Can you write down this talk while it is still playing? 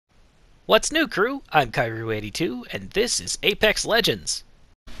What's new, crew? I'm Kairu82, and this is Apex Legends.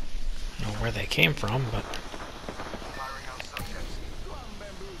 I don't know where they came from, but...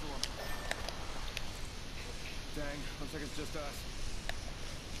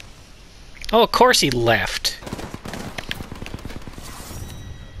 Oh, of course he left.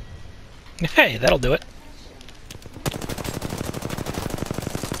 Hey, that'll do it.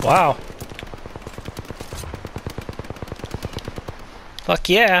 Wow. Fuck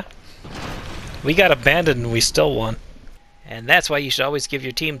yeah. We got abandoned and we still won. And that's why you should always give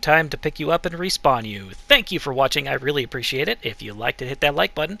your team time to pick you up and respawn you. Thank you for watching, I really appreciate it. If you liked it, hit that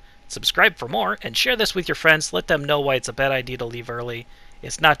like button, subscribe for more, and share this with your friends. Let them know why it's a bad idea to leave early.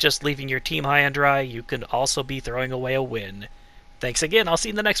 It's not just leaving your team high and dry, you can also be throwing away a win. Thanks again, I'll see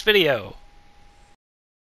you in the next video.